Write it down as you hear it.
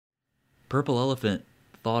Purple Elephant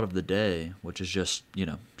thought of the day, which is just,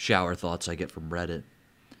 shower thoughts I get from Reddit.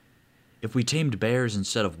 If we tamed bears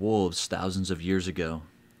instead of wolves thousands of years ago,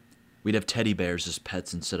 we'd have teddy bears as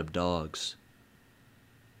pets instead of dogs.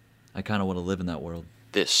 I kind of want to live in that world.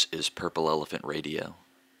 This is Purple Elephant Radio,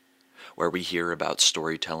 where we hear about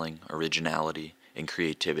storytelling, originality, and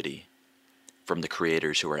creativity from the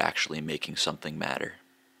creators who are actually making something matter.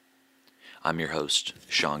 I'm your host,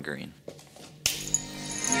 Sean Green.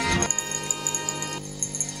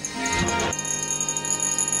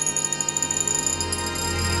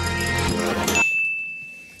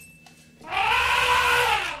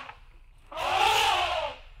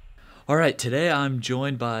 All right, today I'm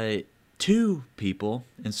joined by two people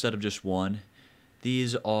instead of just one.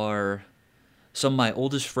 These are some of my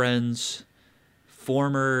oldest friends,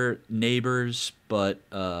 former neighbors, but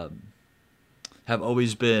have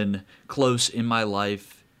always been close in my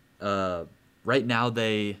life. Right now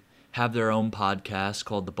they have their own podcast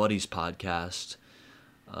called The Buddies Podcast.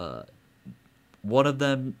 One of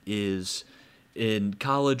them is in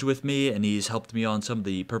college with me, and he's helped me on some of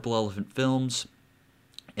the Purple Elephant films.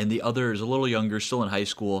 And the other is a little younger, still in high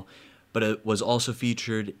school, but it was also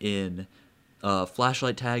featured in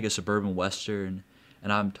Flashlight Tag, a suburban western.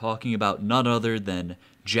 And I'm talking about none other than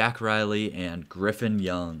Jack Riley and Griffin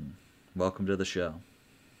Young. Welcome to the show.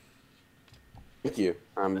 Thank you.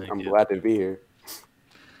 I'm glad to be here.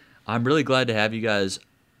 I'm really glad to have you guys.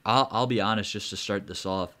 I'll be honest, just to start this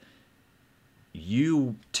off,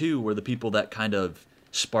 you two were the people that kind of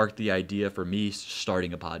sparked the idea for me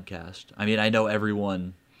starting a podcast. I mean, I know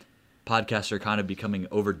podcasts are kind of becoming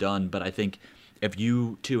overdone, but I think if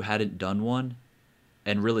you two hadn't done one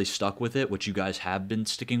and really stuck with it, which you guys have been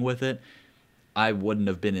sticking with it, I wouldn't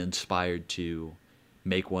have been inspired to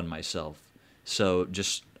make one myself. So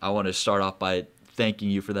I want to start off by thanking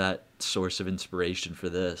you for that source of inspiration for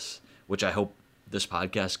this, which I hope this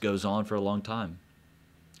podcast goes on for a long time.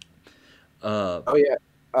 I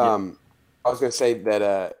was going to say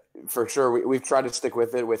that for sure we've tried to stick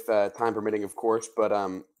with it with time permitting, of course, but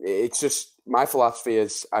it's just my philosophy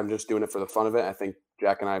is I'm just doing it for the fun of it. I think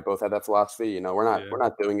Jack and I both have that philosophy. You know, we're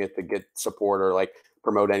not doing it to get support or like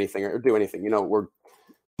promote anything or do anything. You know, we're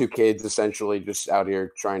two kids essentially just out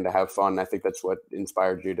here trying to have fun. I think that's what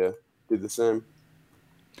inspired you to do the same.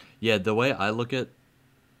 Yeah, the way I look at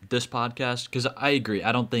this podcast, because I agree,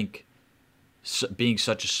 I don't think being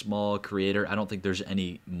such a small creator, I don't think there's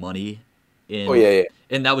any money in. Oh yeah.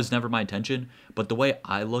 And that was never my intention. But the way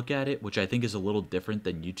I look at it, which I think is a little different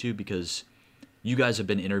than you two, because you guys have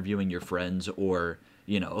been interviewing your friends or,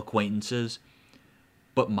 acquaintances.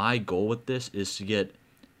 But my goal with this is to get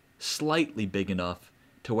slightly big enough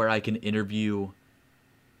to where I can interview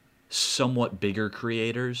somewhat bigger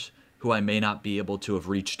creators who I may not be able to have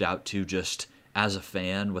reached out to just as a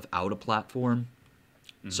fan without a platform.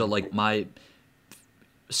 Mm-hmm. So like my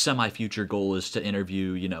semi-future goal is to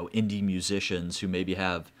interview, indie musicians who maybe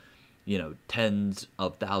have, tens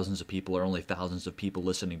of thousands of people or only thousands of people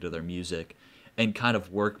listening to their music, and kind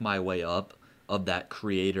of work my way up of that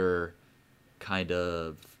creator kind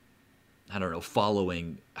of, I don't know,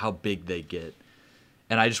 following, how big they get.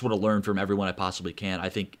 And I just want to learn from everyone I possibly can. I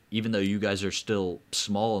think even though you guys are still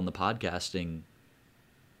small in the podcasting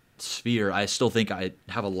sphere, I still think I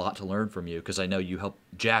have a lot to learn from you, because I know you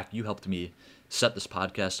helped me set this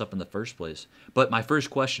podcast up in the first place. But my first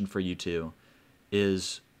question for you two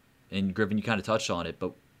is, and Griffin, you kind of touched on it,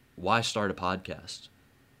 but why start a podcast?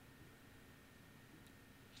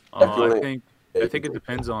 I think it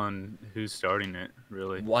depends on who's starting it,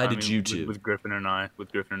 really. Why did you two? With Griffin and I,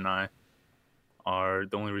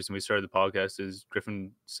 the only reason we started the podcast is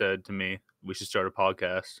Griffin said to me, we should start a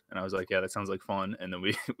podcast. And I was like, yeah, that sounds like fun. And then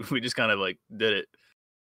we just kind of like did it.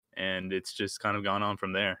 And it's just kind of gone on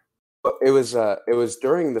from there. It was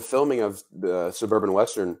during the filming of the suburban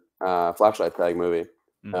western Flashlight Tag movie.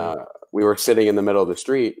 Mm-hmm. We were sitting in the middle of the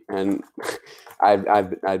street, and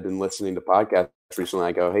I've been listening to podcasts recently.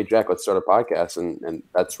 I go, hey Jack, let's start a podcast, and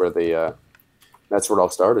that's where it all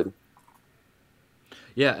started.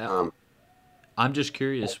 Yeah, I'm just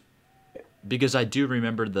curious because I do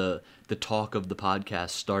remember the talk of the podcast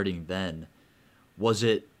starting then. Was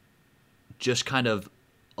it just kind of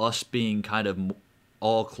us being kind of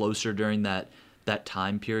all closer during that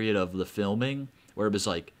time period of the filming, where it was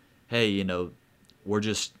like, hey, we're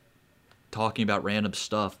just talking about random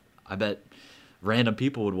stuff. I bet random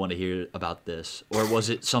people would want to hear about this. Or was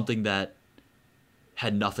it something that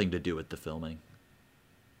had nothing to do with the filming?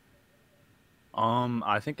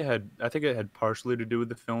 I think it had partially to do with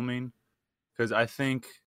the filming, because I think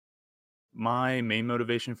my main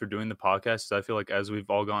motivation for doing the podcast is I feel like as we've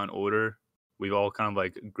all gotten older, we've all kind of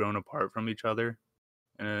like grown apart from each other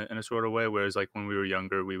in a sort of way. Whereas like when we were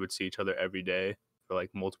younger, we would see each other every day for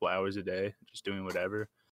like multiple hours a day, just doing whatever.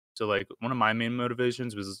 So like one of my main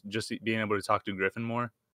motivations was just being able to talk to Griffin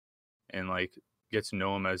more and like get to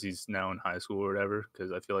know him as he's now in high school or whatever.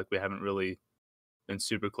 Because I feel like we haven't really been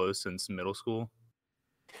super close since middle school.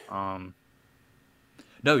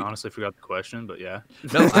 No, I honestly forgot the question, but yeah.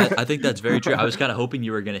 No, I think that's very true. I was kind of hoping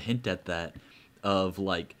you were going to hint at that, of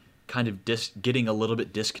like kind of getting a little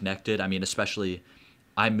bit disconnected. I mean, especially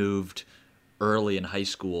I moved early in high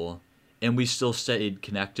school, and we still stayed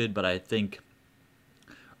connected, but I think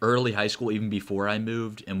early high school, even before I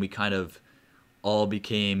moved, and we kind of all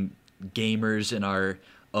became gamers in our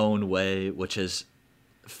own way, which has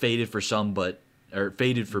faded for some, or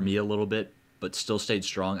faded for me a little bit, but still stayed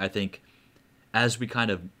strong. I think as we kind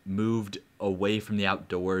of moved away from the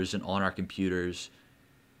outdoors and on our computers,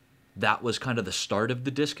 that was kind of the start of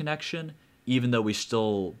the disconnection, even though we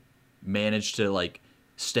still managed to like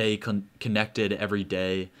stay connected every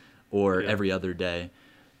day or every other day.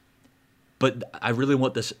 But I really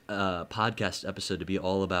want this podcast episode to be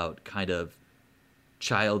all about kind of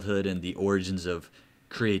childhood and the origins of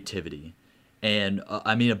creativity. And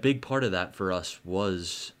I mean, a big part of that for us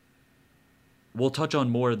was, we'll touch on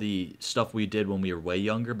more of the stuff we did when we were way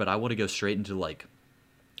younger, but I want to go straight into like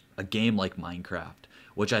a game like Minecraft,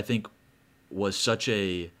 which I think was such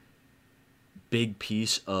a big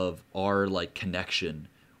piece of our like connection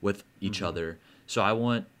with each other. So I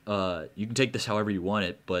want, you can take this however you want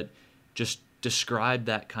it, but just describe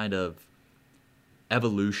that kind of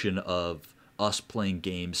evolution of us playing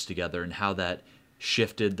games together and how that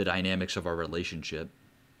shifted the dynamics of our relationship.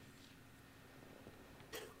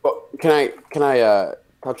 Well, can I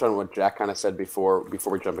touch on what Jack kind of said before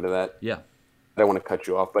we jump into that? Yeah. I don't want to cut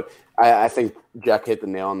you off, but I think Jack hit the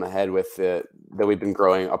nail on the head with that we've been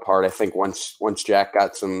growing apart. I think once Jack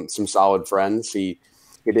got some solid friends, he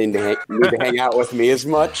didn't need to hang out with me as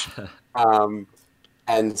much.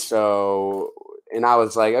 And so, and I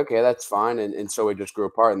was like, okay, that's fine. And so we just grew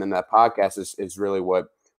apart. And then that podcast is really what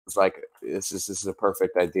was like, this is a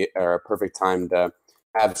perfect idea, or a perfect time to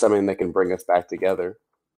have something that can bring us back together.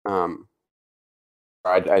 I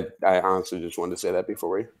honestly just wanted to say that before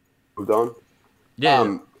we moved on.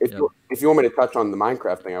 Yeah. If you want me to touch on the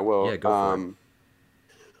Minecraft thing, I will. Yeah, go for it.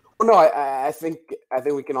 Well, no, I think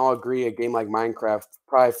we can all agree a game like Minecraft,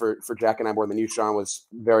 probably for Jack and I more than you, Sean, was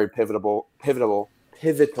very pivotal in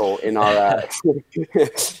our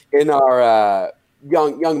in our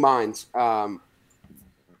young minds.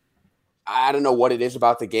 I don't know what it is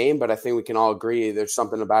about the game, but I think we can all agree there's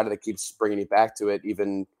something about it that keeps bringing you back to it,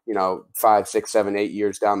 even 5, 6, 7, 8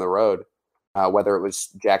 years down the road. Whether it was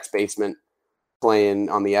Jack's basement playing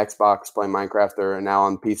on the Xbox, playing Minecraft, or now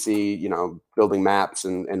on PC, building maps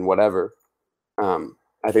and whatever.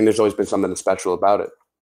 I think there's always been something special about it.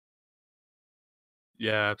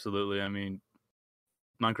 Yeah, absolutely. I mean,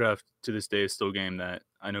 Minecraft to this day is still a game that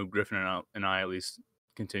I know Griffin and I at least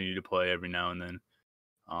continue to play every now and then.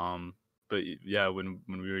 But yeah, when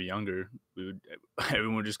we were younger,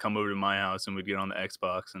 everyone would just come over to my house and we'd get on the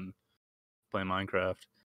Xbox and play Minecraft.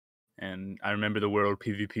 And I remember the World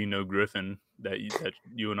PvP No Griffin that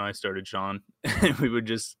you and I started, Sean. And we would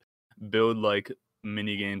just build like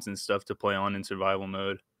mini games and stuff to play on in survival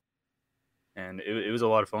mode. And it was a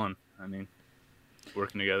lot of fun. I mean,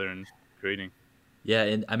 working together and creating. Yeah,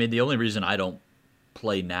 and I mean, the only reason I don't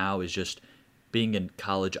play now is just being in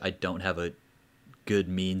college, I don't have a good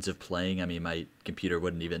means of playing. I mean, my computer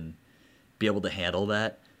wouldn't even be able to handle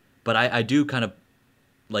that. But I do kind of,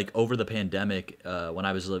 like, over the pandemic, when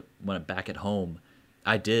I'm back at home,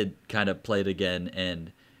 I did kind of play it again.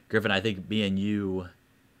 And Griffin, I think me and you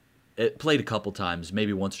played a couple times,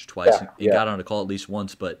 maybe once or twice, and got on a call at least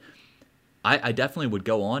once. But I definitely would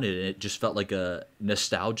go on it, and it just felt like a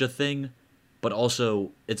nostalgia thing. But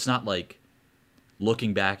also, it's not like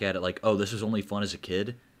looking back at it like, oh, this was only fun as a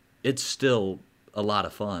kid. It's still a lot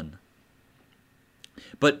of fun.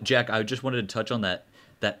 But Jack, I just wanted to touch on that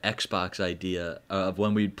Xbox idea of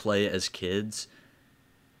when we'd play as kids.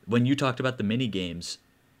 When you talked about the mini games,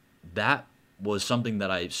 that was something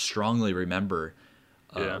that I strongly remember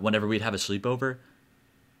whenever we'd have a sleepover.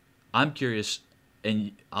 I'm curious,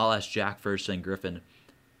 and I'll ask Jack first, then Griffin,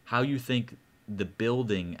 how you think the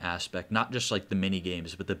building aspect, not just like the mini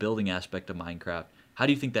games, but the building aspect of Minecraft, how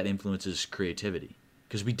do you think that influences creativity?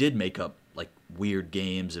 Because we did make up like weird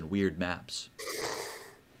games and weird maps.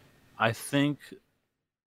 I feel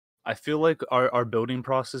like our building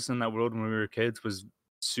process in that world when we were kids was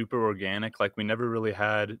super organic. Like we never really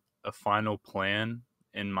had a final plan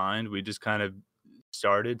in mind. We just kind of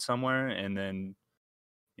started somewhere and then,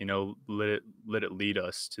 let it lead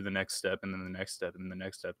us to the next step, and then the next step, and the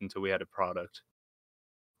next step, until we had a product.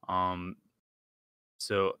 Um,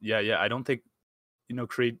 so yeah, I don't think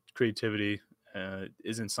creativity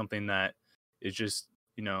isn't something that is just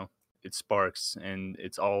it sparks and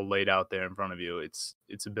it's all laid out there in front of you. It's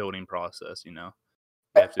a building process. You have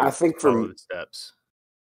I to think follow the steps.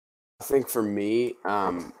 I think for me,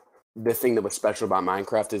 the thing that was special about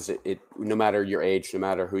Minecraft is it no matter your age, no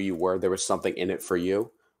matter who you were, there was something in it for you.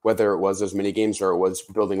 Whether it was those mini games or it was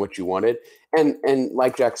building what you wanted, and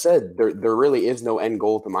like Jack said, there really is no end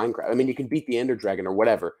goal to Minecraft. I mean, you can beat the Ender Dragon or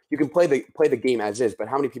whatever. You can play the game as is, but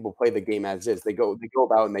how many people play the game as is? They go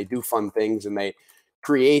about and they do fun things and they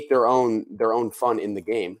create their own fun in the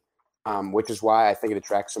game, which is why I think it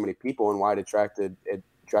attracts so many people and why it attracted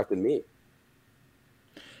me.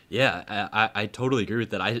 Yeah, I totally agree with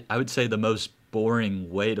that. I would say the most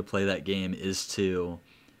boring way to play that game is to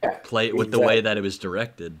Yeah, play it with the way exactly. that it was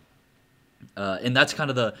directed. And that's kind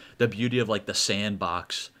of the beauty of like the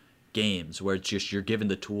sandbox games where it's just you're given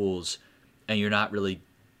the tools and you're not really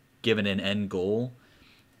given an end goal.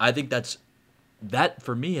 I think that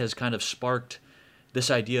for me has kind of sparked this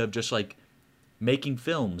idea of just like making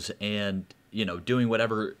films and doing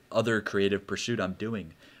whatever other creative pursuit I'm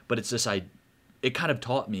doing. But it kind of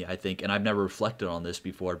taught me, I think, and I've never reflected on this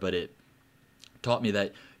before, but it taught me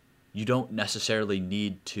that you don't necessarily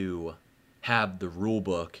need to have the rule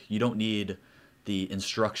book. You don't need the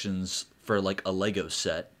instructions for like a Lego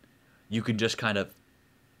set. You can just kind of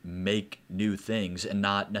make new things and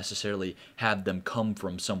not necessarily have them come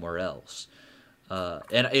from somewhere else.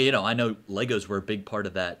 And I know Legos were a big part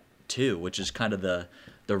of that too, which is kind of the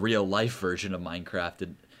real life version of Minecraft.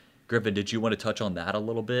 And Griffin, did you want to touch on that a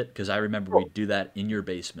little bit? Because I remember we do that in your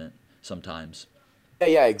basement sometimes.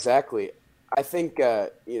 Yeah, exactly. I think,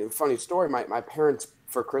 funny story. My parents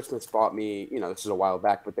for Christmas bought me. This is a while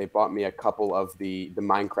back, but they bought me a couple of the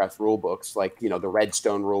Minecraft rule books, like the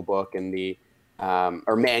Redstone rule book and the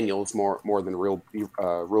or manuals more than rule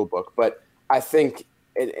book. But I think,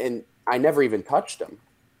 and I never even touched them,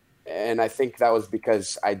 and I think that was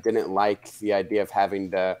because I didn't like the idea of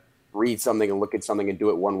having to read something and look at something and do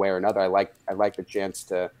it one way or another. I like the chance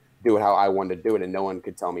to do it how I wanted to do it, and no one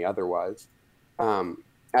could tell me otherwise.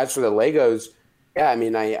 As for the Legos, yeah, I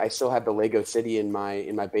mean, I still have the Lego City in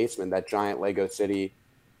my basement, that giant Lego City.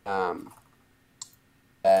 Um,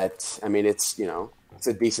 that I mean, it's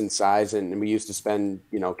a decent size, and we used to spend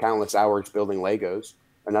countless hours building Legos.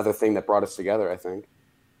 Another thing that brought us together, I think.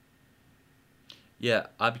 Yeah,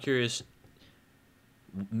 I'm curious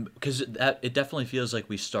because that it definitely feels like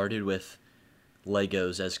we started with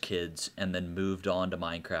Legos as kids and then moved on to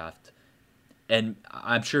Minecraft. And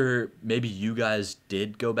I'm sure maybe you guys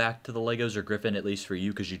did go back to the Legos, or Griffin, at least for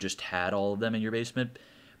you, because you just had all of them in your basement.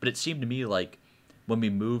 But it seemed to me like when we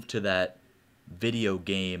moved to that video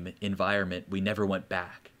game environment, we never went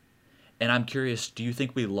back. And I'm curious, do you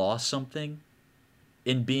think we lost something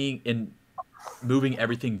in moving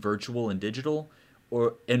everything virtual and digital,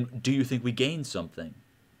 or and do you think we gained something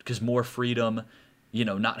because more freedom,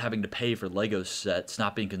 not having to pay for Lego sets,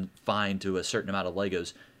 not being confined to a certain amount of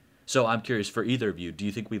Legos? So I'm curious for either of you, do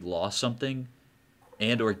you think we lost something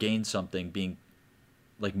and or gained something being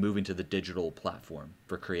like moving to the digital platform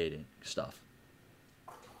for creating stuff?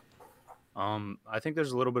 I think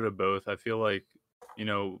there's a little bit of both. I feel like,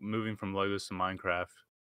 moving from Legos to Minecraft,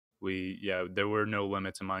 there were no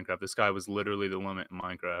limits in Minecraft. The sky was literally the limit in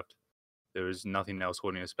Minecraft. There was nothing else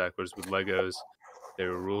holding us back. Whereas with Legos,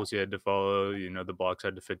 there were rules you had to follow. The blocks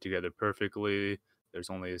had to fit together perfectly. There's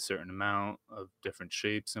only a certain amount of different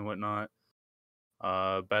shapes and whatnot.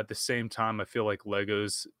 But at the same time, I feel like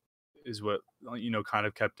Legos is what kind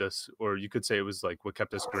of kept us, or you could say it was like what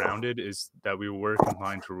kept us grounded, is that we were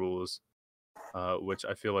confined to rules, which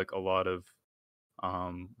I feel like a lot of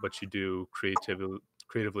what you do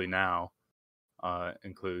creatively now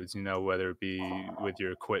includes, whether it be with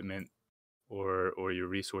your equipment or your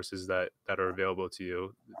resources that are available to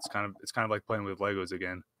you. It's kind of like playing with Legos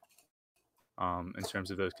again, in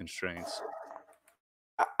terms of those constraints.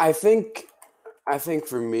 I think I think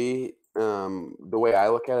for me, the way I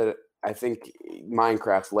look at it, I think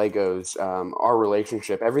Minecraft, Legos, our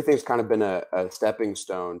relationship, everything's kind of been a stepping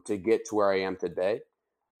stone to get to where I am today.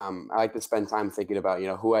 I like to spend time thinking about,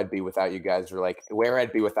 who I'd be without you guys, or like where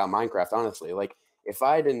I'd be without Minecraft. Honestly, like if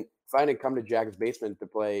I didn't come to Jack's basement to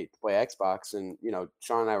play Xbox, and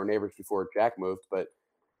Sean and I were neighbors before Jack moved, but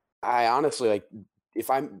I honestly like if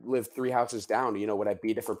I lived three houses down, would I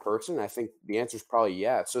be a different person? I think the answer is probably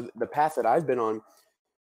yeah. So the path that I've been on,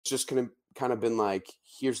 it's just kind of been like,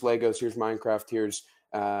 here's Legos, here's Minecraft, here's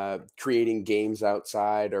creating games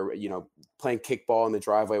outside, or playing kickball in the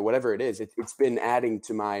driveway, whatever it is. It's been adding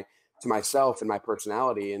to myself and my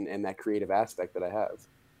personality and that creative aspect that I have.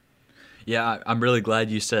 Yeah, I'm really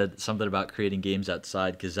glad you said something about creating games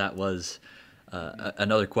outside, because that was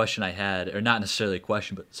another question I had, or not necessarily a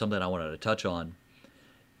question, but something I wanted to touch on,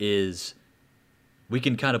 is we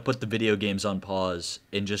can kind of put the video games on pause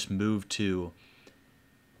and just move to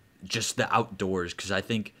just the outdoors, because I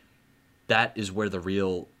think that is where the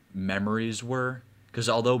real memories were. Because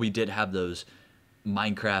although we did have those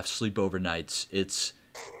Minecraft sleepover nights, it's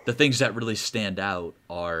the things that really stand out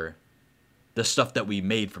are the stuff that we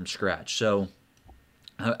made from scratch. So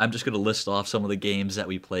I'm just going to list off some of the games that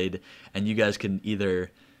we played, and you guys can either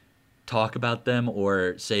talk about them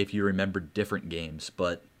or say if you remember different games.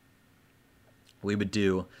 But we would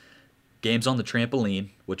do games on the trampoline,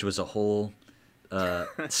 which was a whole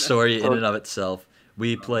story in and of itself.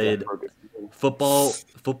 We played football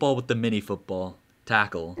with the mini football,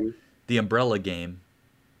 tackle, the umbrella game,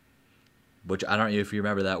 which I don't know if you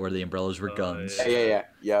remember that, where the umbrellas were guns. Yeah.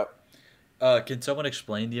 Yep. Can someone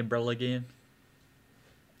explain the umbrella game?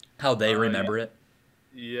 How they remember it?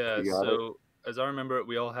 Yeah, so as I remember it,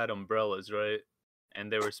 we all had umbrellas, right?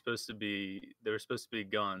 And they were supposed to be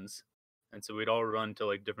guns. And so we'd all run to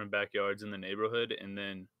like different backyards in the neighborhood, and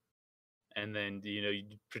then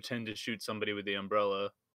you'd pretend to shoot somebody with the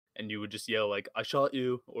umbrella, and you would just yell like "I shot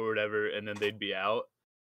you" or whatever, and then they'd be out.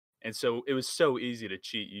 And so it was so easy to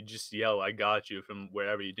cheat. You just yell "I got you" from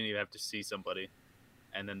wherever. You didn't even have to see somebody,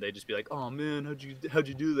 and then they'd just be like, "Oh man, how'd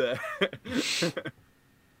you do that?"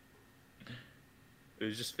 It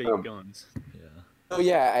was just fake guns. Yeah. Oh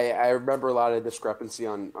yeah, I remember a lot of discrepancy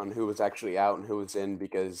on who was actually out and who was in,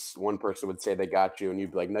 because one person would say they got you and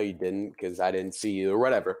you'd be like, no, you didn't, because I didn't see you or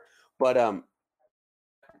whatever. But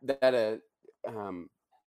that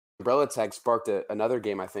umbrella tag sparked another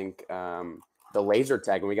game, I think, the laser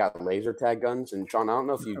tag, and we got laser tag guns. And Sean, I don't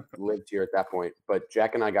know if you lived here at that point, but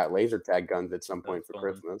Jack and I got laser tag guns at some point for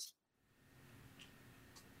Christmas.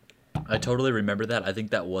 I totally remember that. I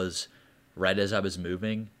think that was right as I was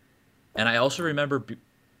moving. And I also remember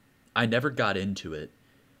I never got into it.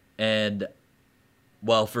 And,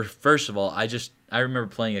 well, first of all, I remember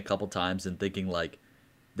playing a couple times and thinking, like,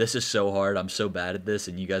 this is so hard. I'm so bad at this,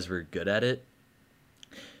 and you guys were good at it.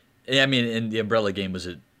 I mean, in the umbrella game was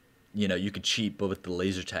you could cheat, but with the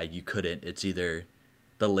laser tag, you couldn't. It's either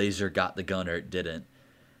the laser got the gun or it didn't.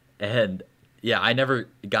 And, yeah, I never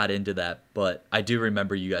got into that, but I do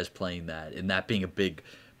remember you guys playing that, and that being a big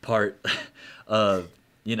part of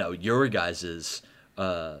your guys's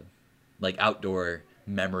like outdoor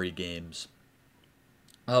memory games.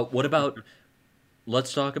 What about?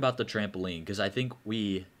 Let's talk about the trampoline, because I think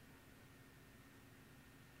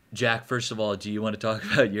Jack, first of all, do you want to talk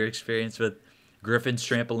about your experience with Griffin's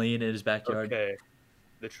trampoline in his backyard? Okay,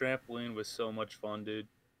 the trampoline was so much fun, dude.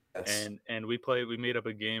 Yes. And we made up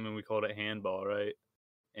a game and we called it handball, right?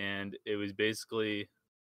 And it was basically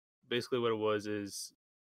what it was is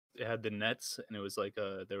it had the nets, and it was like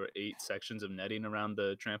there were 8 sections of netting around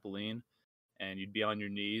the trampoline, and you'd be on your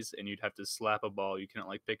knees and you'd have to slap a ball. You couldn't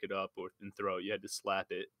like pick it up and throw it. You had to slap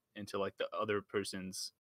it into like the other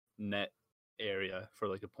person's net area for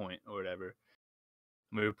like a point or whatever.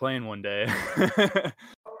 We were playing one day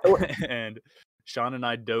and Sean and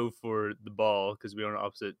I dove for the ball because we were on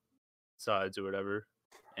opposite sides or whatever,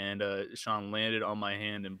 and Sean landed on my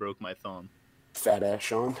hand and broke my thumb. Fat ass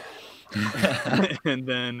Sean. and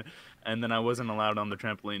then I wasn't allowed on the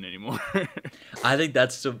trampoline anymore. I think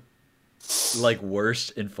that's the like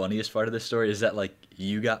worst and funniest part of the story, is that like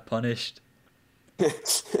you got punished.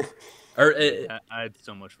 I had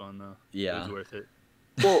so much fun though. Yeah, it was worth it.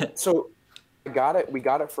 Well, so we got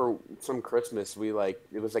it for some Christmas.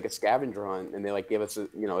 It was like a scavenger hunt, and they like gave us a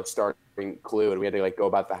starting clue, and we had to like go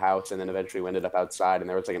about the house, and then eventually we ended up outside, and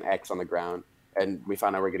there was like an X on the ground, and we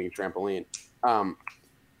found out we're getting a trampoline.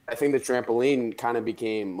 I think the trampoline kind of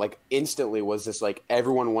became like instantly was this like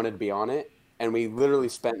everyone wanted to be on it, and we literally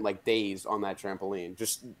spent like days on that trampoline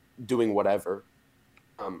just doing whatever.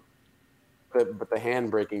 But the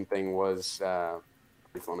hand braking thing was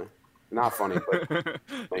pretty funny. Not funny, but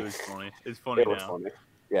it was funny. It's funny now. Funny.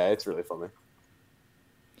 Yeah, it's really funny.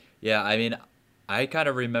 Yeah, I mean, I kind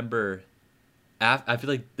of remember. I feel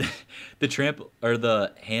like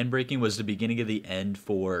the hand braking was the beginning of the end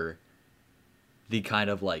for the kind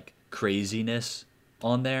of like craziness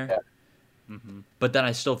on there. Yeah. Mm-hmm. But then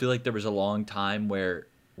I still feel like there was a long time where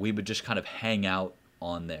we would just kind of hang out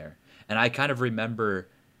on there, and I kind of remember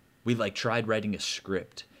we like tried writing a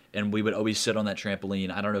script, and we would always sit on that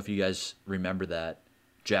trampoline. I don't know if you guys remember that,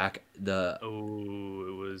 Jack. It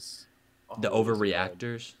was The what was it called?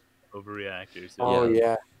 overreactors. Overreactors. Oh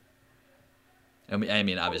yeah. I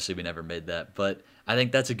mean, obviously we never made that, but I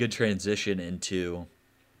think that's a good transition into,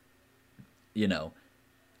 you know,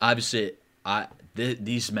 obviously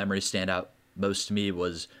these memories stand out most to me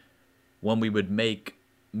was when we would make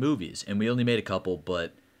movies, and we only made a couple,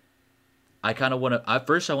 but I kind of want to.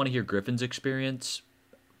 First, I want to hear Griffin's experience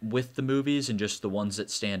with the movies and just the ones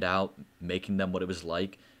that stand out, making them what it was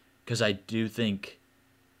like, because I do think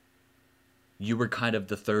you were kind of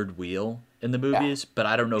the third wheel in the movies, but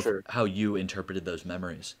I don't know Sure. how you interpreted those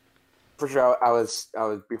memories. For sure, I was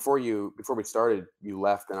before we started, you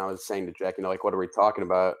left, and I was saying to Jack, like, what are we talking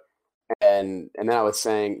about? And then I was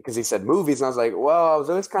saying, because he said movies, and I was like, well, I was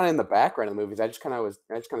always kind of in the background of the movies. I just kind of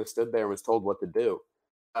stood there and was told what to do.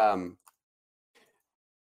 I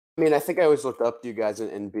mean, I think I always looked up to you guys,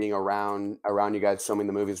 and being around you guys filming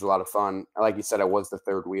the movies was a lot of fun. Like you said, I was the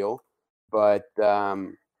third wheel, but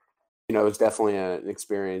it was definitely an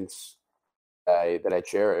experience that I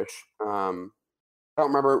cherish. I don't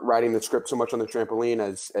remember writing the script so much on the trampoline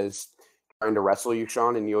as trying to wrestle you,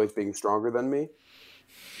 Sean, and you always being stronger than me.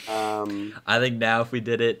 I think now if we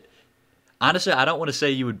did it, honestly, I don't want to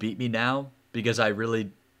say you would beat me now because I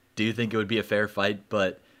really do think it would be a fair fight,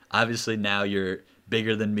 but obviously now you're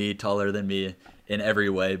bigger than me, taller than me in every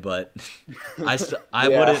way, but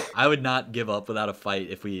I would not give up without a fight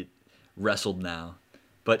if we wrestled now.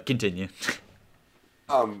 But continue.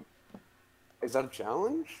 Is that a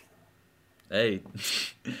challenge? Hey,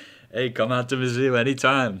 hey, come out to Mizzou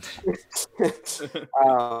anytime.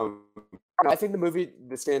 I think the movie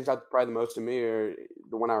that stands out probably the most to me, or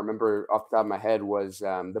the one I remember off the top of my head, was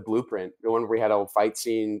The Blueprint, the one where we had a fight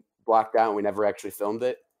scene blocked out and we never actually filmed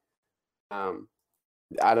it.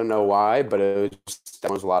 I don't know why, but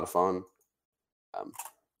that was a lot of fun. I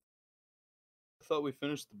thought we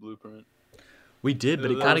finished The Blueprint. We did,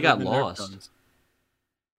 but it kind of got lost.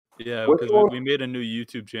 Yeah, because we made a new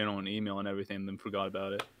YouTube channel and email and everything, and then forgot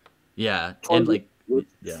about it. Yeah, and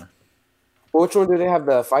yeah. Well, which one did they have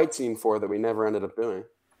the fight scene for that we never ended up doing?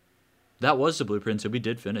 That was The Blueprint, so we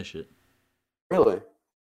did finish it. Really?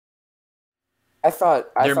 I thought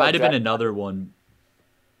there might have been another one.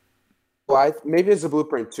 Well, maybe it's The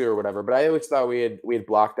Blueprint 2 or whatever, but I always thought we had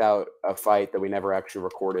blocked out a fight that we never actually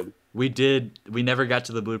recorded. We did. We never got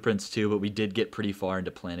to The Blueprints 2, but we did get pretty far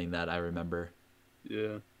into planning that, I remember.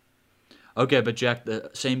 Yeah. Okay, but Jack, the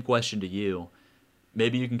same question to you.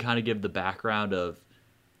 Maybe you can kind of give the background of,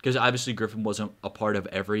 because obviously Griffin wasn't a part of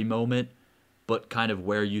every moment, but kind of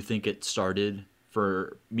where you think it started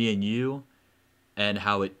for me and you and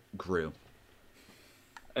how it grew.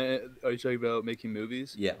 Are you talking about making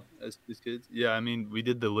movies? Yeah. As kids? Yeah, I mean, we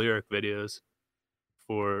did the lyric videos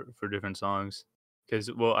for different songs. Because,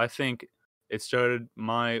 well, I think it started,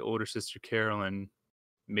 my older sister Carolyn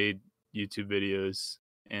made YouTube videos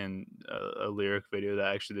and a lyric video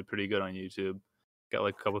that actually did pretty good on YouTube. Got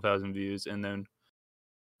like a couple thousand views. And then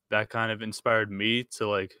that kind of inspired me to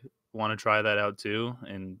like want to try that out too,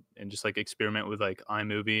 and just like experiment with like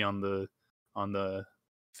iMovie on the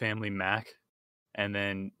family Mac. And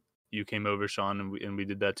then you came over, Sean, and we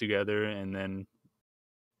did that together. And then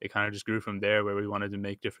it kind of just grew from there, where we wanted to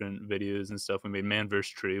make different videos and stuff. We made Man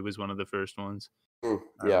vs. Tree was one of the first ones. Yeah.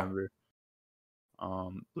 I remember.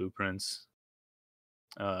 Blueprints.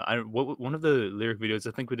 One of the lyric videos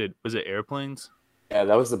I think we did, was it Airplanes? Yeah,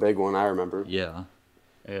 that was the big one I remember. Yeah.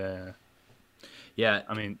 Yeah. Yeah.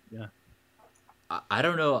 I mean, yeah. I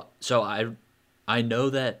don't know. So I know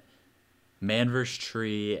that Man vs.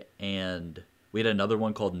 Tree, and we had another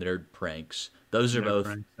one called Nerd Pranks. Those are both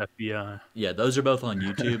FBI. Yeah, those are both on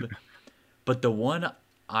YouTube. But the one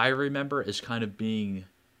I remember as kind of being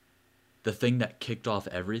the thing that kicked off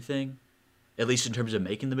everything, at least in terms of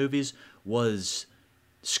making the movies, was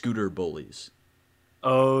Scooter Bullies.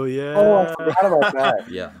 Oh yeah. Oh, I forgot about that.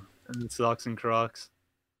 Yeah. And the Socks and Crocs.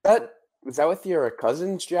 Was that with your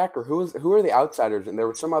cousins, Jack, or who are the outsiders? And there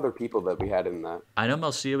were some other people that we had in that. I know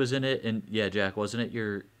Melcia was in it, and yeah, Jack, wasn't it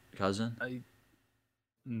your cousin?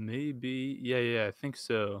 Maybe. Yeah, I think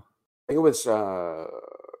so. I think it was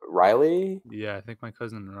Riley. Yeah, I think my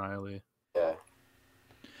cousin Riley. Yeah.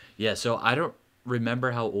 Yeah, so I don't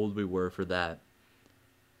remember how old we were for that.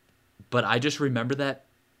 But I just remember that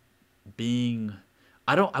being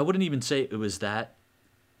I wouldn't even say it was that.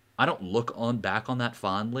 I don't look back on that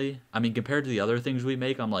fondly. I mean, compared to the other things we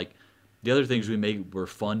make, I'm like, the other things we make were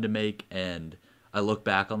fun to make, and I look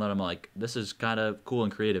back on that, I'm like, this is kind of cool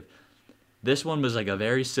and creative. This one was like a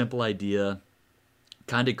very simple idea,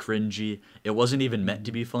 kind of cringy. It wasn't even meant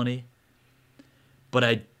to be funny. But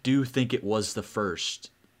I do think it was the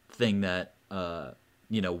first thing that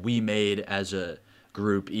we made as a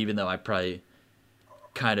group, even though I probably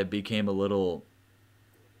kind of became a little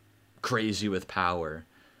crazy with power.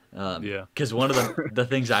 Yeah. Because one of the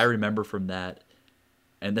things I remember from that,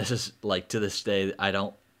 and this is like to this day, I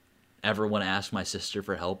don't ever want to ask my sister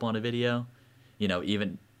for help on a video,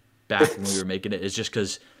 even back when we were making it, is just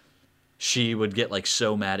because she would get like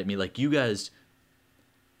so mad at me. Like, you guys,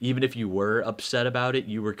 even if you were upset about it,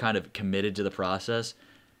 you were kind of committed to the process.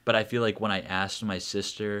 But I feel like when I asked my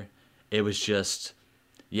sister, it was just,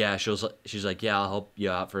 yeah, she's like, yeah, I'll help you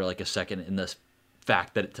out for like a second. And the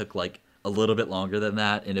fact that it took like a little bit longer than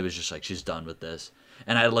that, and it was just like, she's done with this.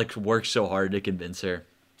 And I like worked so hard to convince her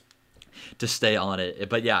to stay on it.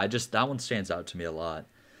 But yeah, that one stands out to me a lot.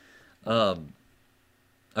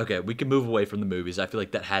 Okay, we can move away from the movies. I feel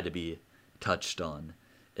like that had to be touched on,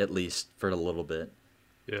 at least for a little bit.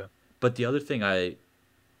 Yeah. But the other thing I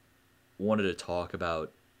wanted to talk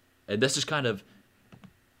about, and this is kind of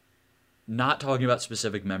not talking about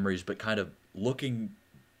specific memories, but kind of looking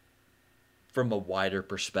from a wider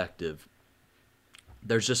perspective.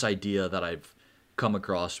 There's this idea that I've come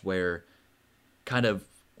across where kind of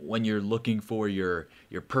when you're looking for your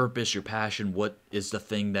purpose, your passion, what is the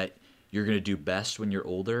thing that you're going to do best when you're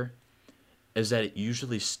older, is that it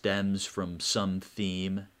usually stems from some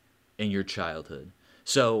theme in your childhood.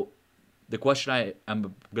 So the question I'm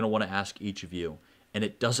going to want to ask each of you, and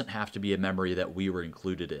it doesn't have to be a memory that we were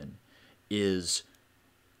included in, is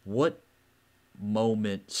what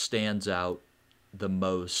moment stands out the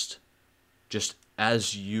most just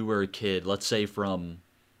as you were a kid, let's say from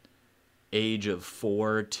age of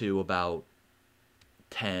 4 to about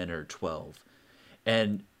 10 or 12.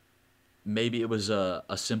 And maybe it was a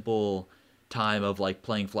simple time of like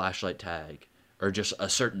playing flashlight tag, or just a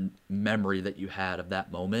certain memory that you had of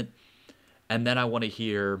that moment. And then I want to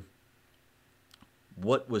hear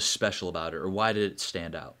what was special about it, or why did it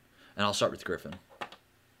stand out. And I'll start with Griffin.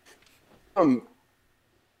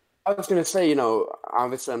 I was going to say,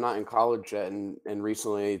 obviously I'm not in college yet, and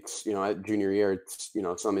recently it's, at junior year, it's,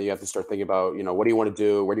 something you have to start thinking about, what do you want to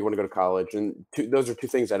do? Where do you want to go to college? And those are two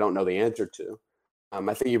things I don't know the answer to.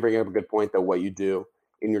 I think you bring up a good point that what you do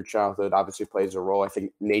in your childhood obviously plays a role. I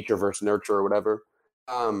think nature versus nurture or whatever.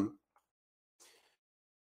 I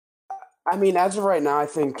mean, as of right now, I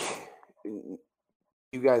think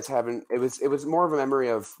you guys haven't. It was more of a memory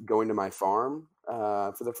of going to my farm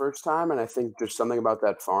for the first time, and I think there's something about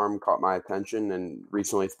that farm caught my attention, and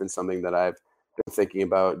recently it's been something that I've been thinking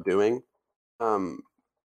about doing. Um,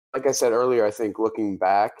 like I said earlier, I think looking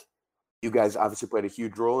back, you guys obviously played a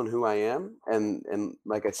huge role in who I am, and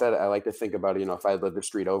like I said, I like to think about if I lived the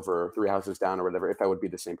street over, or 3 houses down, or whatever, if I would be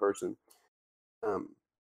the same person. Um,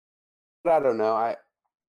 but I don't know.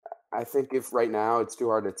 I think if right now it's too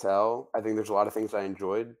hard to tell. I think there's a lot of things I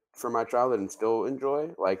enjoyed from my childhood and still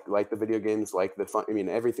enjoy, like the video games, like the fun. I mean,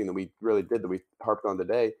 everything that we really did that we harped on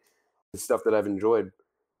today, the stuff that I've enjoyed.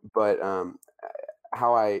 But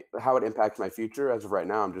how it impacts my future as of right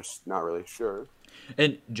now, I'm just not really sure.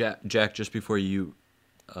 And Jack, just before you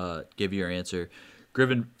give your answer,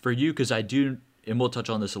 Griffin, for you, because I do, and we'll touch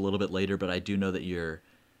on this a little bit later, but I do know that you're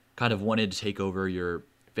kind of wanted to take over your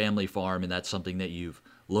family farm, and that's something that you've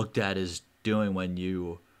looked at as doing when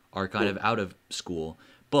you are kind of out of school.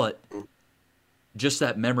 But just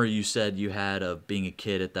that memory you said you had of being a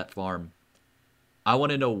kid at that farm, I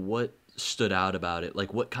want to know what stood out about it.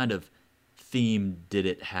 Like, what kind of theme did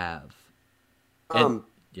it have? And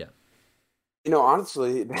yeah.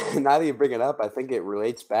 Honestly, now that you bring it up, I think it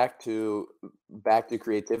relates back to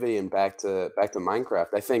creativity and back to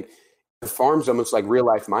Minecraft. I think the farm's almost like real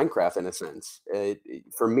life Minecraft in a sense.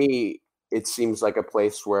 For me, it seems like a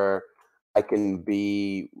place where I can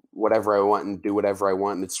be whatever I want and do whatever I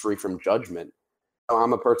want, and it's free from judgment.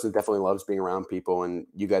 I'm a person that definitely loves being around people, and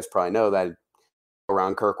you guys probably know that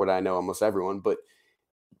around Kirkwood, I know almost everyone. But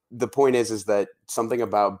the point is that something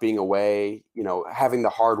about being away, having the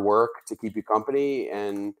hard work to keep you company,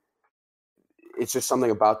 and it's just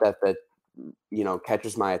something about that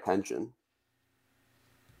catches my attention.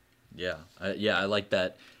 Yeah, I like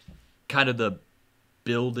that kind of the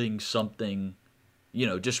building something,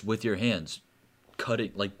 just with your hands,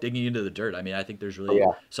 cutting, like digging into the dirt. I mean, I think there's really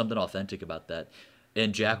something authentic about that.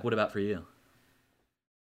 And Jack, what about for you?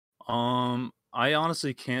 I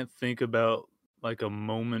honestly can't think about like a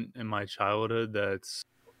moment in my childhood that's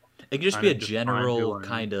It could just kind be a of defined who general I am.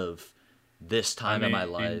 kind of this time in my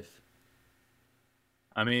life.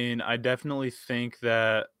 I mean, I definitely think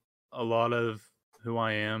that a lot of who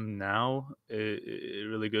I am now, it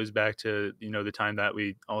really goes back to, the time that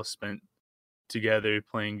we all spent together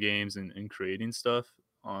playing games and creating stuff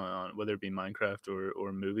on whether it be Minecraft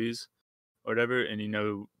or movies or whatever.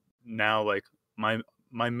 And, now like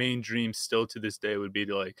my main dream still to this day would be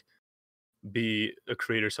to like be a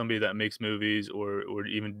creator, somebody that makes movies or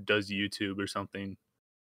even does YouTube or something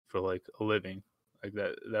for like a living. Like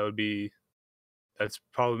that would be that's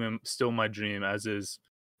probably still my dream, as is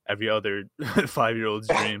every other 5-year-old's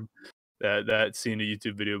dream that seen a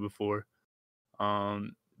YouTube video before.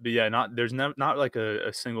 But yeah, not like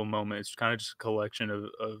a single moment. It's kind of just a collection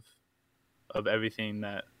of everything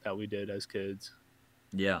that we did as kids.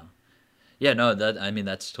 Yeah. Yeah, no, I mean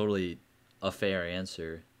that's totally a fair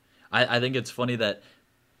answer. I think it's funny that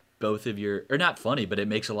both of your, or not funny, but it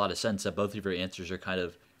makes a lot of sense that both of your answers are kind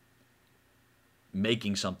of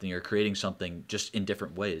making something or creating something just in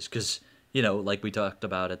different ways. Because, you know, like we talked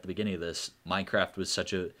about at the beginning of this, Minecraft was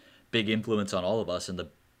such a big influence on all of us, and the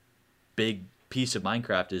big piece of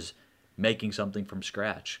Minecraft is making something from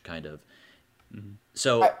scratch, kind of.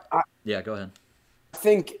 So, yeah, go ahead. I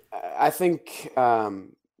think I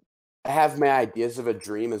have my ideas of a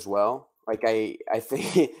dream as well. Like I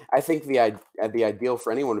think the ideal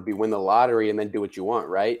for anyone would be win the lottery and then do what you want,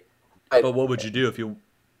 right? But what would you do if you?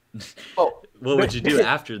 Oh, What would you do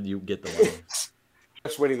after you get the money?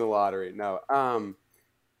 just winning the lottery. No.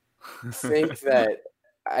 Think that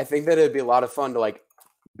I think that it'd be a lot of fun to like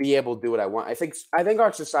be able to do what I want. I think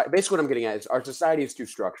our society, basically what I'm getting at is our society is too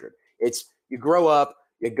structured. It's you grow up,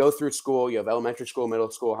 you go through school, you have elementary school,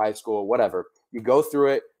 middle school, high school, whatever. You go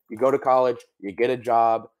through it, you go to college, you get a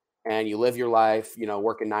job, and you live your life, you know,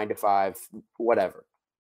 working 9 to 5, whatever.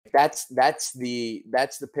 That's the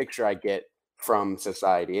picture I get from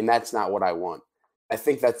society, and that's not what I want. I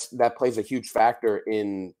think that plays a huge factor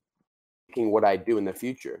in thinking what I do in the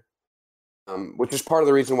future, which is part of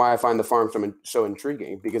the reason why I find the farm so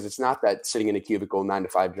intriguing, because it's not that sitting in a cubicle 9 to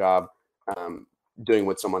 5 job, doing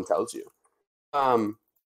what someone tells you. Um,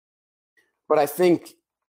 but I think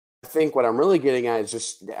what I'm really getting at is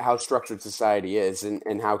just how structured society is,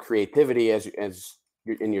 and how creativity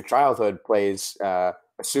in your childhood plays a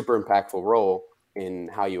super impactful role in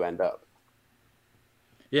how you end up.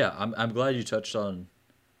 Yeah, I'm glad you touched on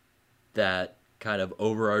that kind of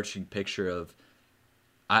overarching picture of.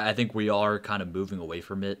 I think we are kind of moving away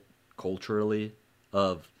from it culturally.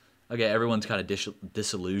 Of okay, everyone's kind of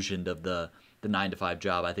disillusioned of the 9 to 5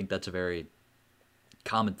 job. I think that's a very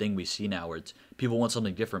common thing we see now, where it's people want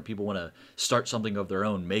something different. People want to start something of their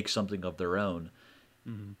own, make something of their own.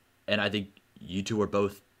 And I think you two are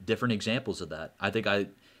both different examples of that. I think I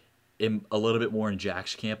am a little bit more in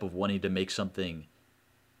Jack's camp of wanting to make something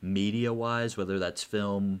media wise, whether that's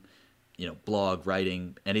film, you know, blog,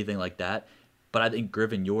 writing, anything like that. But I think,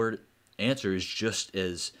 Griffin, your answer is just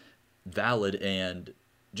as valid and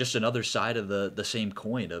just another side of the same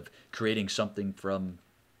coin of creating something from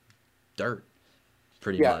dirt,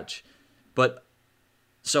 pretty Yeah. much. But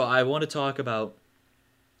so I want to talk about,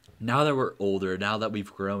 now that we're older, now that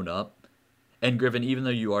we've grown up, and Griffin, even though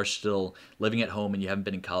you are still living at home and you haven't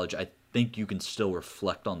been in college, I think you can still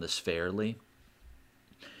reflect on this fairly.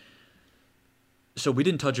 So we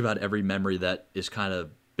didn't touch about every memory that is kind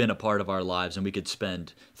of been a part of our lives, and we could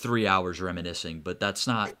spend 3 hours reminiscing, but that's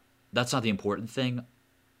not the important thing.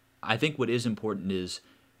 I think what is important is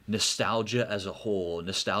nostalgia as a whole,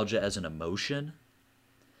 nostalgia as an emotion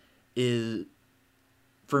is,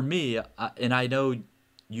 for me, and I know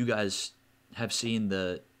you guys have seen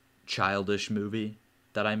the Childish movie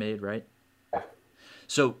that I made, right?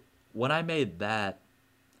 So when I made that,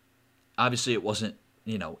 obviously it wasn't,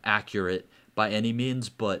 you know, accurate by any means,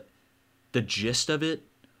 but the gist of it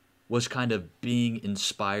was kind of being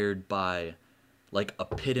inspired by like a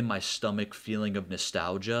pit in my stomach feeling of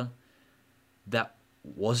nostalgia that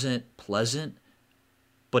wasn't pleasant,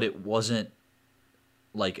 but it wasn't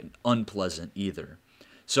like unpleasant either.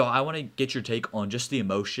 So I want to get your take on just the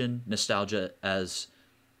emotion, nostalgia as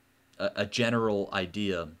a general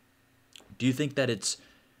idea. Do you think that it's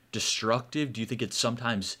destructive? Do you think it's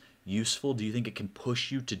sometimes useful? Do you think it can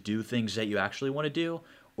push you to do things that you actually want to do?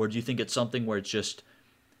 Or do you think it's something where it's just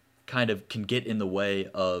kind of can get in the way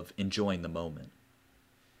of enjoying the moment?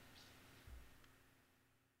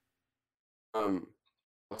 I'll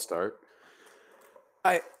start.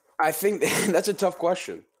 I I think that's a tough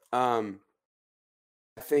question. I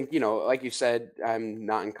think, like you said, I'm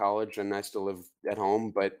not in college and I still live at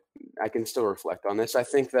home, but I can still reflect on this. I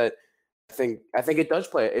think it does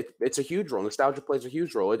play it's a huge role. Nostalgia plays a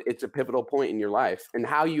huge role. It's a pivotal point in your life, and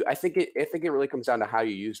how you. I think it really comes down to how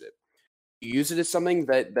you use it. You use it as something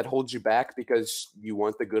that holds you back because you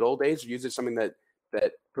want the good old days. Or use it as something that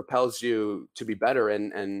propels you to be better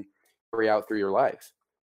and carry out through your life.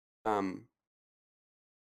 Um,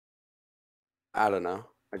 I don't know.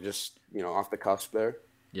 I just off the cusp there.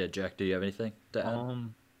 Yeah, Jack, do you have anything to add?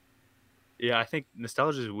 Um, Yeah, I think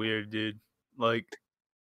nostalgia is weird, dude. Like,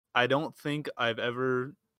 I don't think I've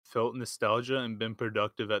ever felt nostalgia and been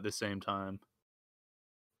productive at the same time.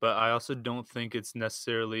 But I also don't think it's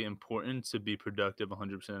necessarily important to be productive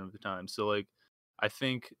 100% of the time. So like, I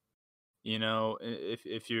think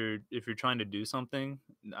if you're trying to do something,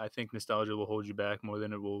 I think nostalgia will hold you back more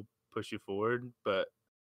than it will push you forward. But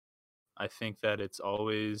I think that it's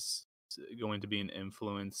always going to be an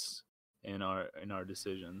influence in our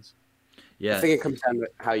decisions. I Yeah, think it comes down to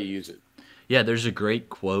how you use it. yeah. There's a great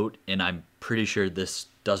quote, and I'm pretty sure this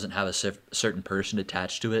doesn't have a certain person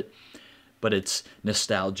attached to it, but it's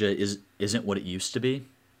nostalgia isn't what it used to be.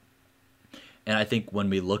 And I think when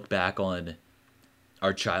we look back on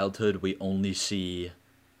our childhood, we only see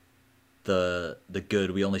the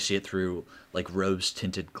good. We only see it through like rose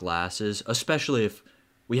tinted glasses, especially if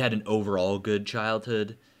we had an overall good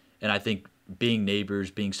childhood. And I think being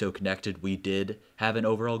neighbors, being so connected, we did have an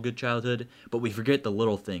overall good childhood. But we forget the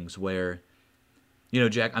little things where,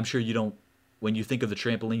 Jack, I'm sure you don't. When you think of the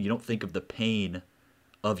trampoline, you don't think of the pain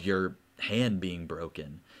of your hand being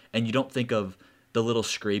broken, and you don't think of the little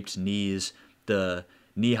scraped knees, the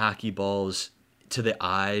knee hockey balls to the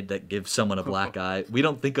eye that give someone a black eye. We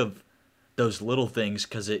don't think of those little things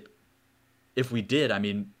because if we did, I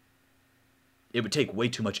mean, it would take way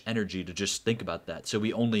too much energy to just think about that. So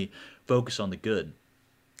we only focus on the good.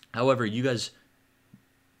 However, you guys,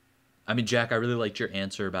 I mean, Jack, I really liked your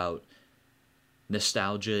answer about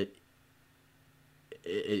nostalgia.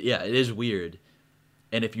 Yeah, it is weird.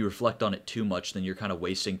 And if you reflect on it too much, then you're kind of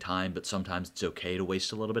wasting time, but sometimes it's okay to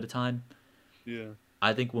waste a little bit of time. Yeah.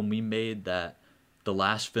 I think when we made the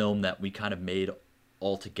last film that we kind of made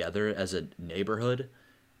all together as a neighborhood,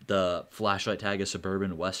 the Flashlight Tag, a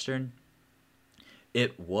Suburban Western,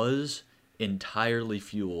 it was entirely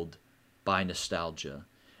fueled by nostalgia.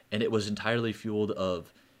 And it was entirely fueled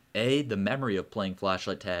of A, the memory of playing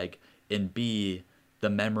Flashlight Tag, and B, the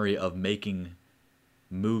memory of making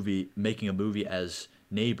a movie as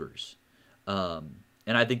neighbors. And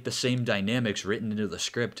I think the same dynamics written into the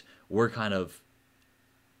script were kind of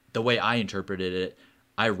the way I interpreted it.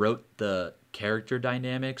 I wrote the character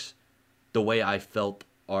dynamics the way I felt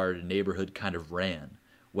our neighborhood kind of ran,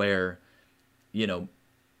 where, you know,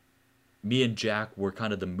 me and Jack were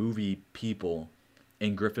kind of the movie people,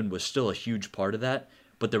 and Griffin was still a huge part of that,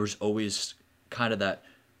 but there was always kind of that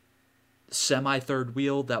semi third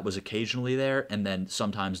wheel that was occasionally there and then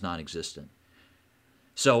sometimes non existent.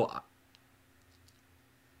 So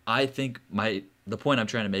I think the point I'm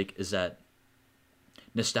trying to make is that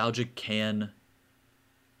nostalgia can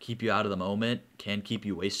keep you out of the moment, can keep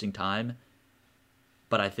you wasting time,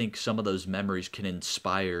 but I think some of those memories can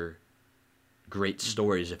inspire great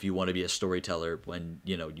stories if you want to be a storyteller when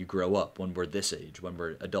you grow up, when we're this age, when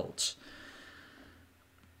we're adults.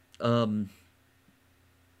 The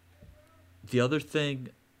other thing,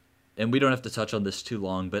 and we don't have to touch on this too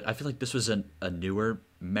long, but I feel like this was a newer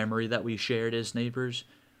memory that we shared as neighbors,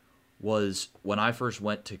 was when I first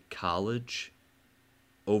went to college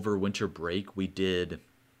over winter break. We did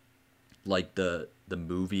like the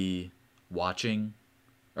movie watching,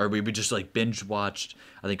 or we just like binge watched,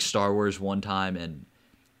 I think, Star Wars one time and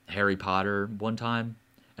Harry Potter one time.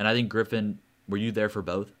 And I think, Griffin, were you there for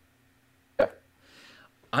both? Yeah.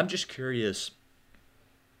 I'm just curious,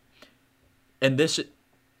 and this,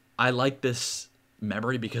 I like this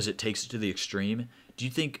memory because it takes it to the extreme. Do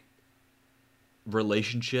you think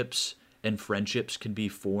relationships and friendships can be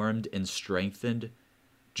formed and strengthened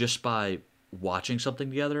just by watching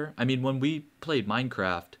something together? I mean, when we played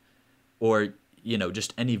Minecraft or,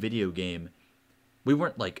 just any video game, we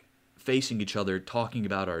weren't like facing each other talking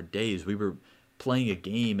about our days. We were playing a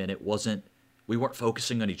game and we weren't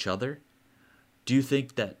focusing on each other. Do you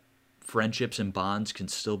think that friendships and bonds can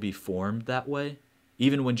still be formed that way,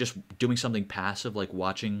 even when just doing something passive like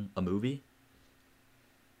watching a movie?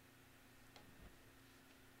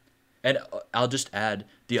 And I'll just add,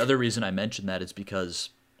 the other reason I mentioned that is because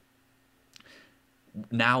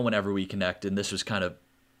now whenever we connect, and this was kind of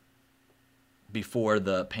before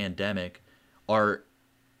the pandemic, our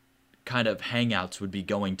kind of hangouts would be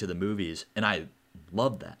going to the movies, and I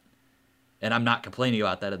love that. And I'm not complaining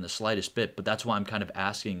about that in the slightest bit, but that's why I'm kind of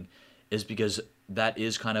asking, is because that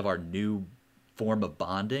is kind of our new form of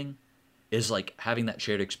bonding, is like having that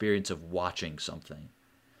shared experience of watching something.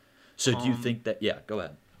 So do you think that, yeah, go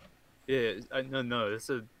ahead. Yeah, no, that's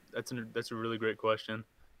a really great question.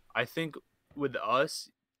 I think with us,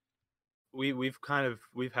 we've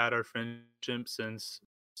had our friendship since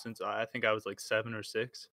I think I was like 7 or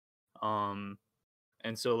 6, um,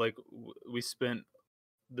 and so like we spent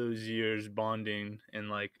those years bonding and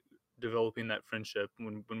like developing that friendship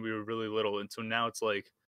when we were really little, and so now it's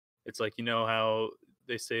like you know how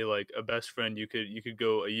they say like a best friend you could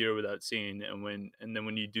go a year without seeing, and then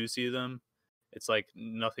when you do see them, it's like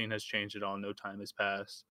nothing has changed at all, no time has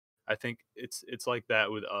passed. I think it's like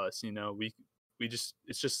that with us, you know. We just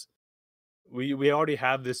it's just we already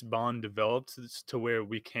have this bond developed to where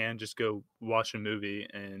we can just go watch a movie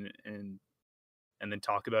and then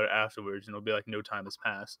talk about it afterwards, and it'll be like no time has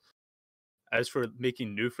passed. As for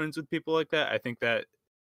making new friends with people like that, I think that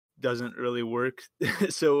doesn't really work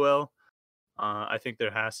so well. I think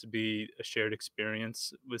there has to be a shared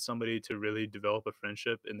experience with somebody to really develop a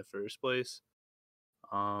friendship in the first place.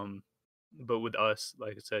 Um, but with us,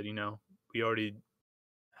 like I said, you know, we already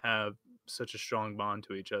have such a strong bond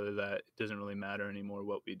to each other that it doesn't really matter anymore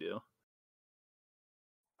what we do.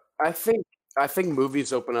 I think I think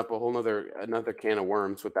movies open up a whole another can of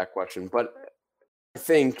worms with that question. But I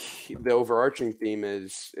think the overarching theme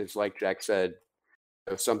is like Jack said,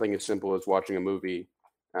 something as simple as watching a movie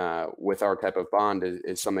with our type of bond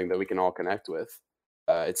is something that we can all connect with.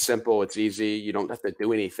 It's simple, it's easy. You don't have to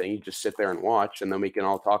do anything. You just sit there and watch, and then we can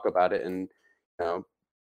all talk about it and talk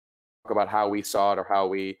about how we saw it or how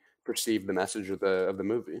we perceived the message of the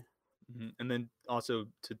movie. And then also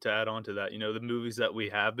to add on to that, you know, the movies that we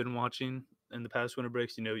have been watching in the past winter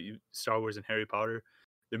breaks, you know, Star Wars and Harry Potter,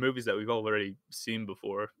 they're movies that we've already seen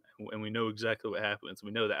before, and we know exactly what happens.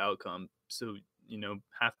 We know the outcome. So, you know,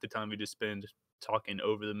 half the time we just spend talking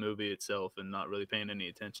over the movie itself and not really paying any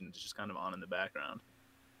attention. It's just kind of on in the background.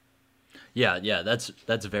 Yeah,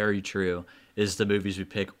 that's very true. Is the movies we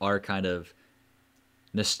pick are kind of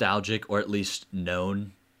nostalgic or at least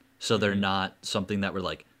known, so they're Hmm. not something that we're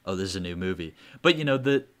like, oh, this is a new movie. But you know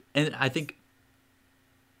and I think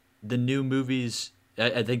the new movies.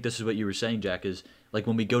 I think this is what you were saying, Jack. Is like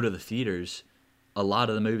when we go to the theaters, a lot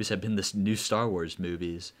of the movies have been this new Star Wars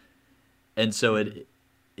movies, and so Hmm.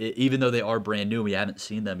 even though they are brand new, we haven't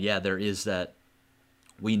seen them. Yeah, there is that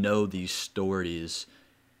we know these stories,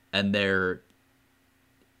 and they're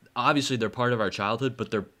obviously they're part of our childhood,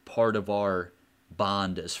 but they're part of our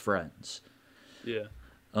bond as friends. Yeah.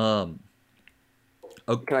 Um,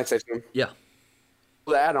 oh, Can I say something? yeah,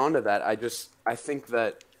 To add on to that, I think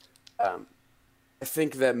that um,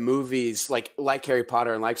 movies like Harry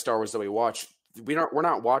Potter and like Star Wars that we watch, we're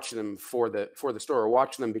not watching them for the story. We're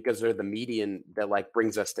watching them because they're the median that like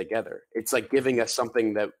brings us together. It's like giving Hmm. us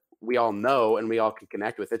something that we all know and we all can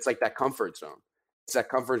connect with. It's like that comfort zone. It's that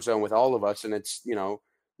comfort zone with all of us, and it's no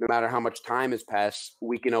matter how much time has passed,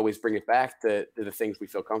 we can always bring it back to the things we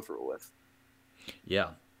feel comfortable with.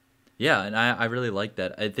 yeah, yeah, and I really like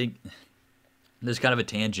that. I think there's kind of a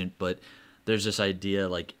tangent, but there's this idea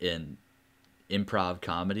like in improv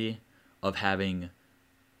comedy of having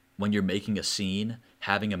when you're making a scene,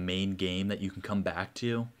 having a main game that you can come back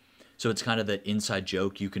to. So it's kind of the inside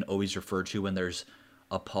joke you can always refer to when there's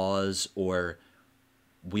a pause or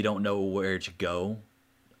we don't know where to go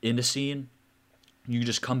in a scene. You can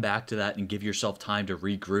just come back to that and give yourself time to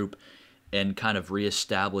regroup and kind of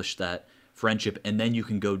reestablish that friendship, and then you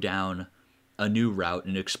can go down a new route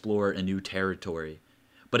and explore a new territory.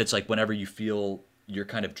 But it's like whenever you feel you're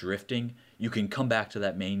kind of drifting, you can come back to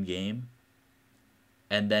that main game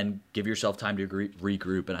and then give yourself time to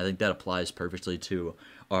regroup, and I think that applies perfectly to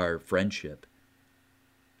our friendship.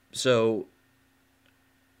 So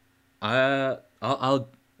I'll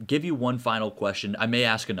give you one final question. I may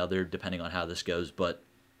ask another depending on how this goes, but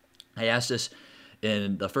I asked this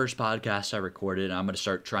in the first podcast I recorded, and I'm going to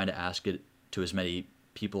start trying to ask it to as many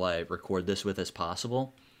people I record this with as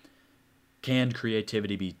possible. Can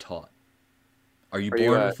creativity be taught? Are you Are you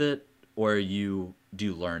born with it, or do you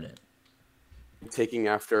learn it? taking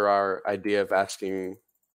after our idea of asking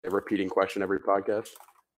a repeating question every podcast?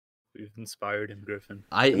 We've inspired him, Griffin.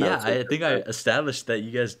 And now it's I think I established that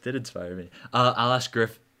you guys did inspire me. I'll ask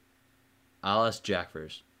Griff. I'll ask Jack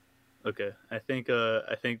first. Okay. I think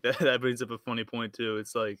that that brings up a funny point too.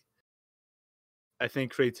 It's like I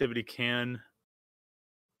think creativity can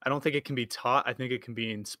I don't think it can be taught. I think it can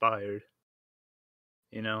be inspired.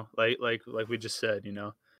 You know, like we just said, you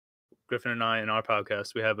know, Griffin and I in our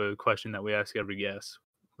podcast, we have a question that we ask every guest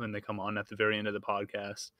when they come on at the very end of the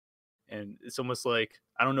podcast. And it's almost like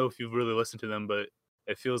I don't know if you've really listened to them, but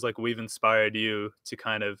it feels like we've inspired you to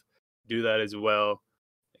kind of do that as well.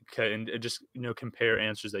 And just, you know, compare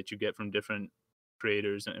answers that you get from different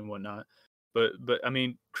creators and whatnot. But I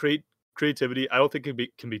mean, creativity, I don't think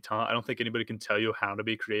can be taught. I don't think anybody can tell you how to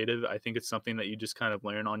be creative. I think it's something that you just kind of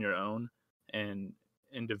learn on your own and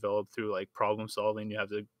and develop through like problem solving. You have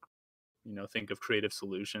to, you know, think of creative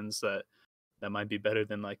solutions that might be better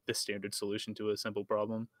than like the standard solution to a simple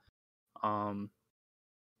problem. Um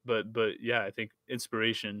but yeah, I think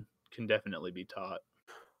inspiration can definitely be taught.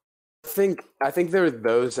 I think there are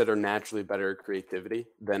those that are naturally better at creativity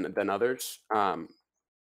than others.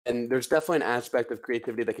 And there's definitely an aspect of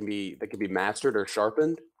creativity that can be mastered or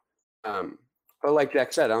sharpened. Um, but like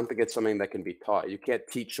Jack said, I don't think it's something that can be taught. You can't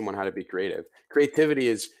teach someone how to be creative. Creativity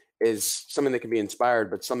is something that can be inspired,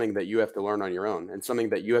 but something that you have to learn on your own and something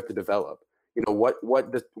that you have to develop. You know,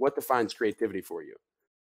 what defines creativity for you?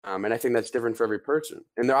 And I think that's different for every person.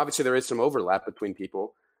 And obviously there is some overlap between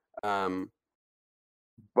people, um,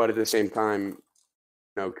 but at the same time, you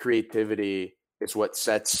know, creativity is what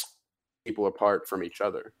sets people apart from each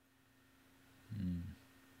other.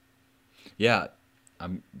 Yeah,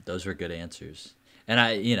 those are good answers.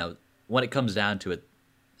 And when it comes down to it,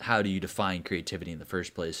 how do you define creativity in the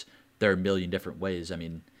first place? There are a million different ways. I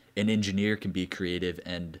mean, an engineer can be creative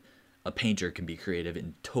and a painter can be creative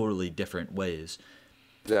in totally different ways.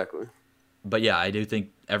 Exactly. But yeah, I do think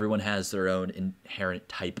everyone has their own inherent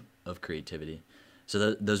type of creativity.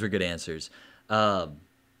 So those were good answers. We're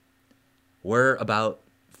about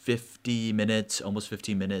 50 minutes, almost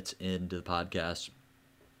 15 minutes into the podcast.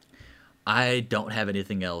 I don't have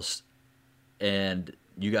anything else, and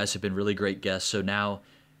you guys have been really great guests. So now,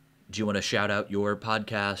 do you want to shout out your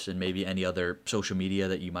podcast and maybe any other social media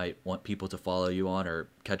that you might want people to follow you on or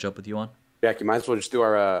catch up with you on? Jack, you might as well just do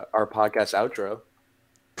our podcast outro.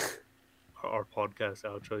 Our podcast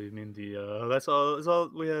outro, you mean the that's all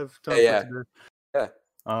we have time Yeah, for yeah. today.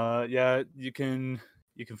 Yeah, you can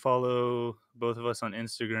follow both of us on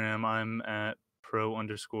Instagram. I'm at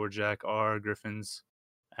pro_Jack R. Griffin's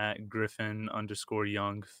at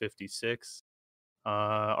Griffin_Young56.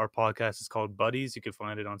 Our podcast is called Buddies. You can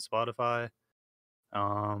find it on Spotify.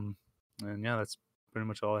 And yeah, that's pretty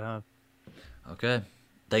much all I have. Okay.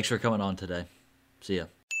 Thanks for coming on today. See ya.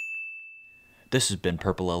 This has been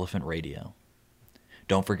Purple Elephant Radio.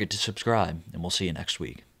 Don't forget to subscribe, and we'll see you next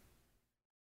week.